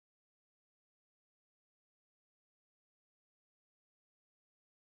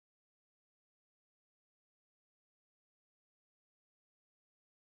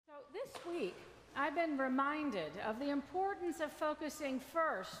This week, I've been reminded of the importance of focusing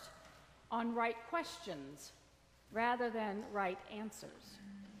first on right questions rather than right answers.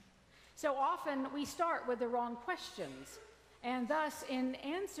 So often we start with the wrong questions, and thus in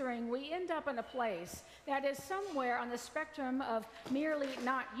answering we end up in a place that is somewhere on the spectrum of merely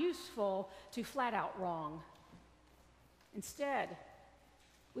not useful to flat out wrong. Instead,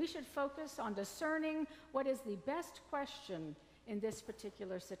 we should focus on discerning what is the best question in this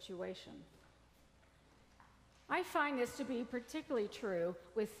particular situation. I find this to be particularly true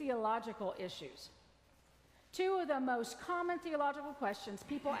with theological issues. Two of the most common theological questions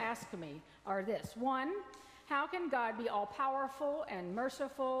people ask me are this. One, how can God be all-powerful and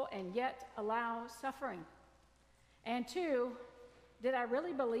merciful and yet allow suffering? And two, did I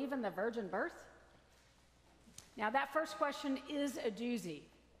really believe in the virgin birth? Now, that first question is a doozy.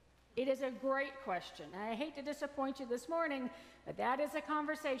 It is a great question. And I hate to disappoint you this morning, but that is a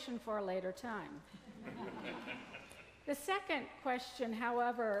conversation for a later time. The second question,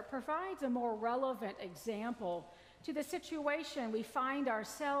 however, provides a more relevant example to the situation we find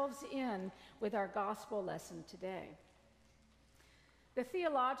ourselves in with our gospel lesson today. The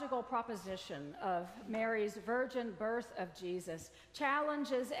theological proposition of Mary's virgin birth of Jesus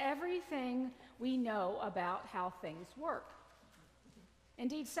challenges everything we know about how things work.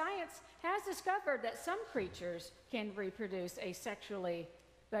 Indeed, science has discovered that some creatures can reproduce asexually,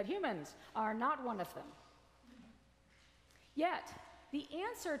 but humans are not one of them. Yet, the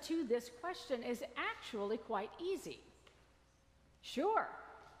answer to this question is actually quite easy. Sure,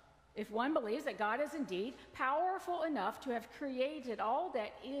 if one believes that God is indeed powerful enough to have created all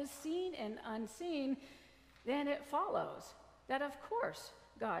that is seen and unseen, then it follows that, of course,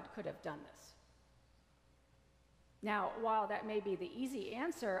 God could have done this. Now, while that may be the easy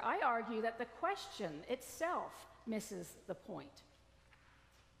answer, I argue that the question itself misses the point.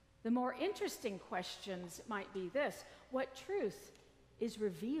 The more interesting questions might be this: what truth is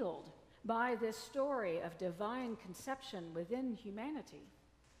revealed by this story of divine conception within humanity?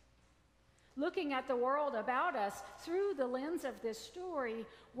 Looking at the world about us through the lens of this story,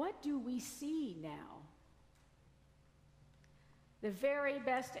 what do we see now? The very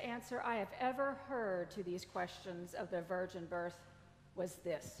best answer I have ever heard to these questions of the virgin birth was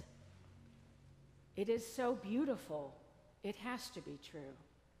this: it is so beautiful, it has to be true.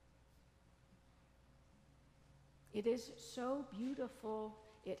 It is so beautiful,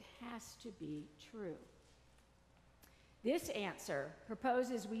 it has to be true. This answer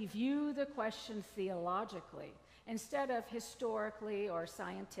proposes we view the question theologically instead of historically or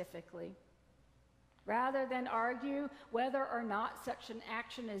scientifically. Rather than argue whether or not such an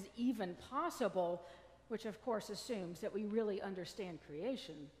action is even possible, which of course assumes that we really understand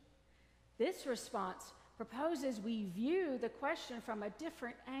creation, this response proposes we view the question from a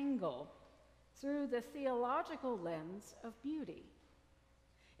different angle, through the theological lens of beauty.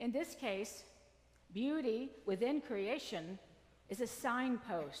 In this case, beauty within creation is a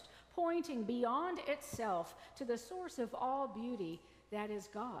signpost pointing beyond itself to the source of all beauty, that is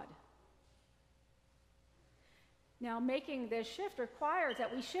God. Now, making this shift requires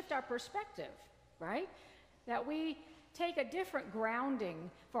that we shift our perspective, right? That we take a different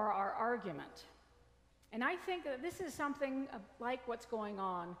grounding for our argument. And I think that this is something like what's going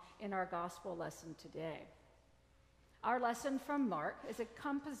on in our gospel lesson today. Our lesson from Mark is a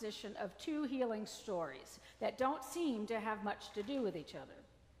composition of two healing stories that don't seem to have much to do with each other.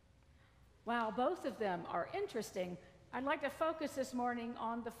 While both of them are interesting, I'd like to focus this morning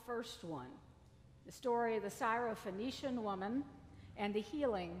on the first one, the story of the Syrophoenician woman and the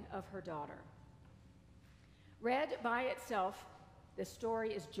healing of her daughter. Read by itself, this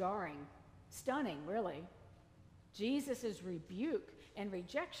story is jarring. Stunning, really. Jesus' rebuke and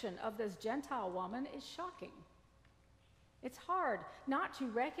rejection of this Gentile woman is shocking. It's hard not to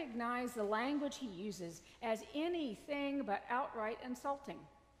recognize the language he uses as anything but outright insulting.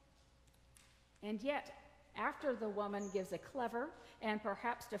 And yet, after the woman gives a clever and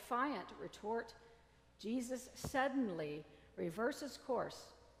perhaps defiant retort, Jesus suddenly reverses course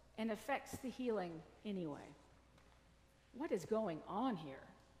and effects the healing anyway. What is going on here?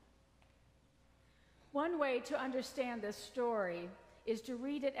 One way to understand this story is to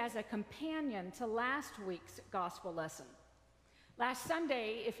read it as a companion to last week's gospel lesson. Last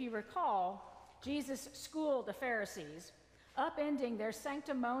Sunday, if you recall, Jesus schooled the Pharisees, upending their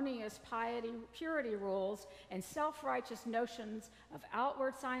sanctimonious purity rules and self-righteous notions of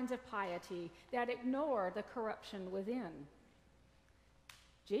outward signs of piety that ignore the corruption within.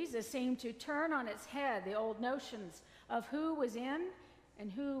 Jesus seemed to turn on its head the old notions of who was in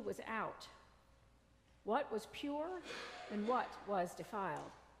and who was out, what was pure and what was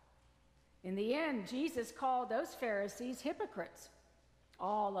defiled. In the end, Jesus called those Pharisees hypocrites,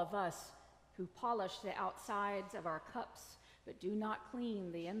 all of us who polish the outsides of our cups but do not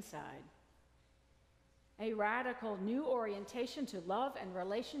clean the inside. A radical new orientation to love and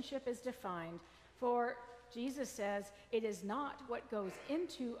relationship is defined, for Jesus says it is not what goes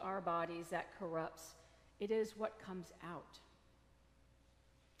into our bodies that corrupts, it is what comes out.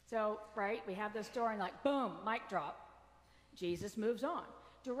 So, right, we have this story and like, boom, mic drop. Jesus moves on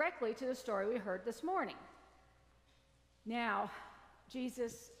directly to the story we heard this morning. Now,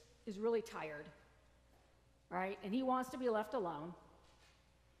 Jesus is really tired, right? And he wants to be left alone.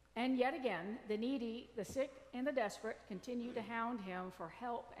 And yet again, the needy, the sick, and the desperate continue to hound him for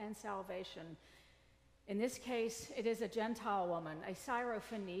help and salvation. In this case, it is a Gentile woman, a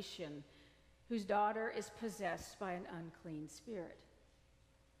Syrophoenician, whose daughter is possessed by an unclean spirit.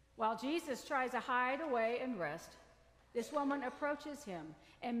 While Jesus tries to hide away and rest, this woman approaches him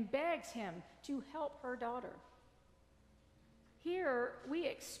and begs him to help her daughter. Here, we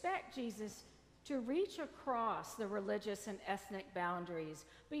expect Jesus to reach across the religious and ethnic boundaries,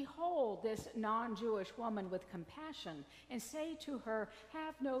 behold this non-Jewish woman with compassion, and say to her,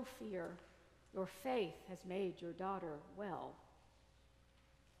 "Have no fear, your faith has made your daughter well."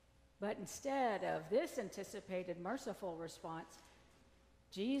 But instead of this anticipated merciful response,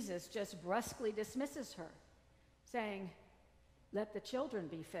 Jesus just brusquely dismisses her, saying, "Let the children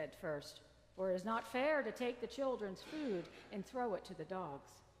be fed first, for it is not fair to take the children's food and throw it to the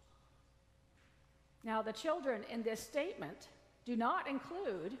dogs." Now, the children in this statement do not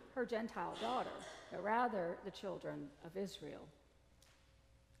include her Gentile daughter, but rather the children of Israel.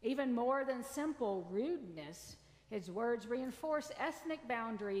 Even more than simple rudeness, his words reinforce ethnic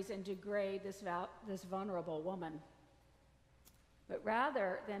boundaries and degrade this vulnerable woman. But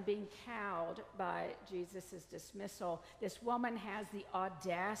rather than being cowed by Jesus' dismissal, this woman has the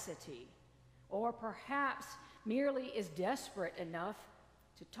audacity, or perhaps merely is desperate enough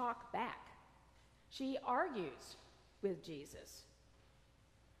to talk back. She argues with Jesus.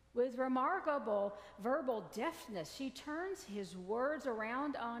 With remarkable verbal deftness, she turns his words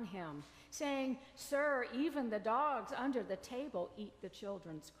around on him, saying, "Sir, even the dogs under the table eat the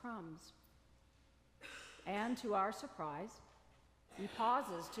children's crumbs." And to our surprise, he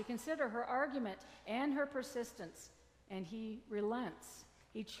pauses to consider her argument and her persistence, and he relents.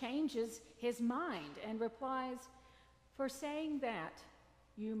 He changes his mind and replies, "For saying that,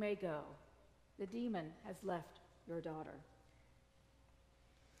 you may go. The demon has left your daughter."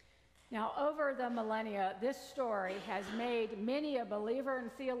 Now, over the millennia, this story has made many a believer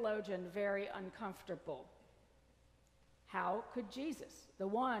and theologian very uncomfortable. How could Jesus, the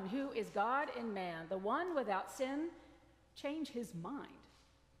one who is God and man, the one without sin, change his mind?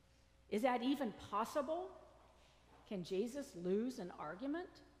 Is that even possible? Can Jesus lose an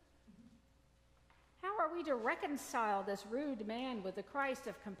argument? How are we to reconcile this rude man with the Christ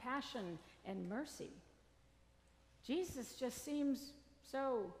of compassion and mercy? Jesus just seems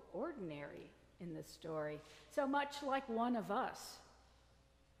so ordinary in this story, so much like one of us.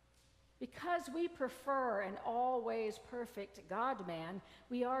 Because we prefer an always perfect God-man,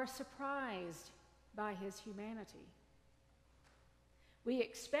 we are surprised by his humanity. We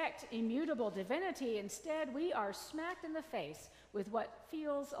expect immutable divinity. Instead, we are smacked in the face with what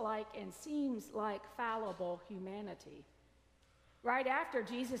feels like and seems like fallible humanity. Right after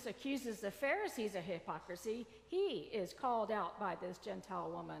Jesus accuses the Pharisees of hypocrisy, he is called out by this Gentile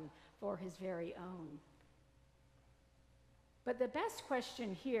woman for his very own. But the best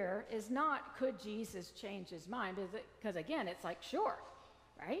question here is not, could Jesus change his mind? Because again, it's like, sure,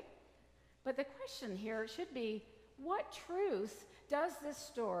 right? But the question here should be, what truth does this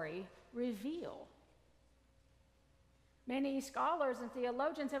story reveal? Many scholars and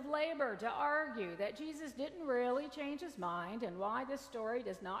theologians have labored to argue that Jesus didn't really change his mind and why this story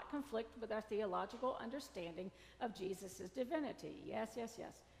does not conflict with our theological understanding of Jesus' divinity. Yes,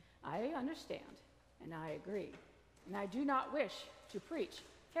 I understand and I agree. And I do not wish to preach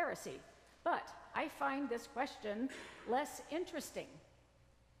heresy, but I find this question less interesting.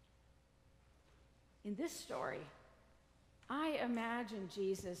 In this story, I imagine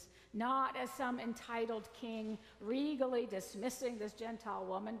Jesus not as some entitled king regally dismissing this Gentile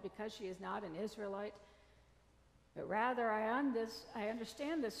woman because she is not an Israelite, but rather I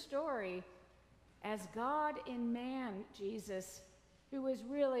understand this story as God in man Jesus, who is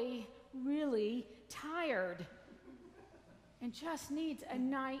really, really tired and just needs a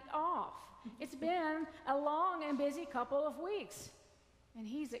night off. It's been a long and busy couple of weeks, and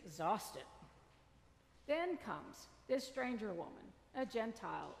he's exhausted. Then comes this stranger woman, a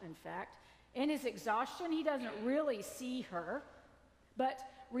Gentile, in fact. In his exhaustion, he doesn't really see her, but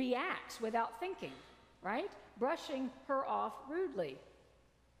reacts without thinking, right? Brushing her off rudely.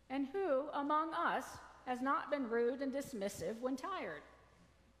 And who among us has not been rude and dismissive when tired?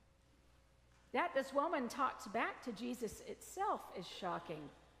 That this woman talks back to Jesus itself is shocking.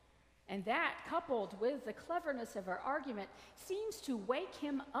 And that, coupled with the cleverness of her argument, seems to wake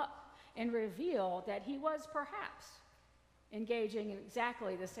him up and reveal that he was perhaps engaging in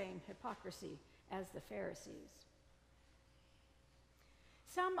exactly the same hypocrisy as the Pharisees.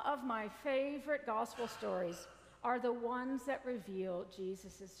 Some of my favorite gospel stories are the ones that reveal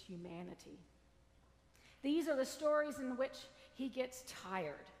Jesus' humanity. These are the stories in which he gets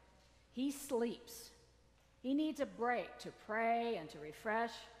tired. He sleeps. He needs a break to pray and to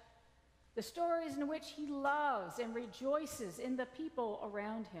refresh. The stories in which he loves and rejoices in the people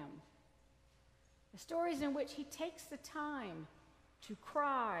around him. The stories in which he takes the time to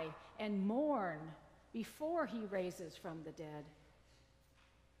cry and mourn before he raises from the dead.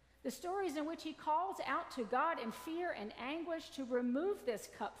 The stories in which he calls out to God in fear and anguish to remove this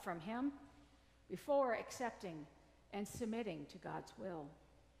cup from him before accepting and submitting to God's will.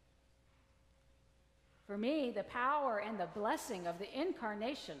 For me, the power and the blessing of the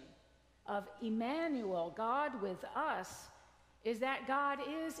incarnation of Emmanuel, God with us, is that God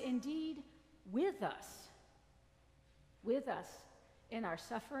is indeed with us in our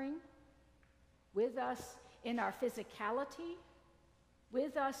suffering, with us in our physicality,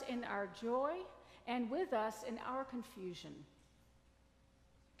 with us in our joy, and with us in our confusion.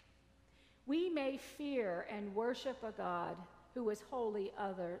 We may fear and worship a God who is wholly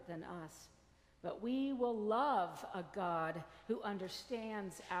other than us, but we will love a God who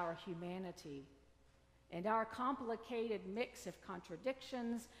understands our humanity and our complicated mix of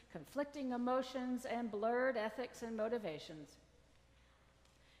contradictions, conflicting emotions, and blurred ethics and motivations.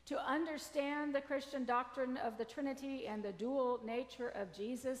 To understand the Christian doctrine of the Trinity and the dual nature of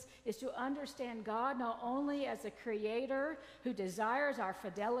Jesus is to understand God not only as a creator who desires our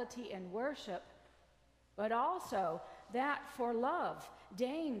fidelity and worship, but also that for love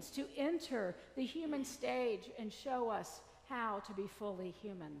deigns to enter the human stage and show us how to be fully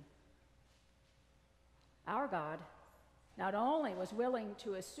human. Our God not only was willing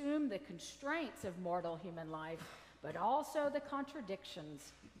to assume the constraints of mortal human life, but also the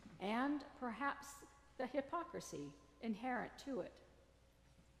contradictions and perhaps the hypocrisy inherent to it.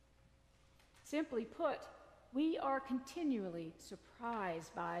 Simply put, we are continually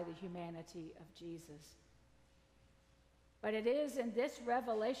surprised by the humanity of Jesus. But it is in this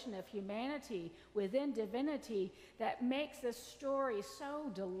revelation of humanity within divinity that makes this story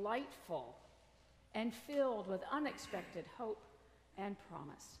so delightful and filled with unexpected hope and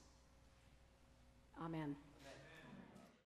promise. Amen.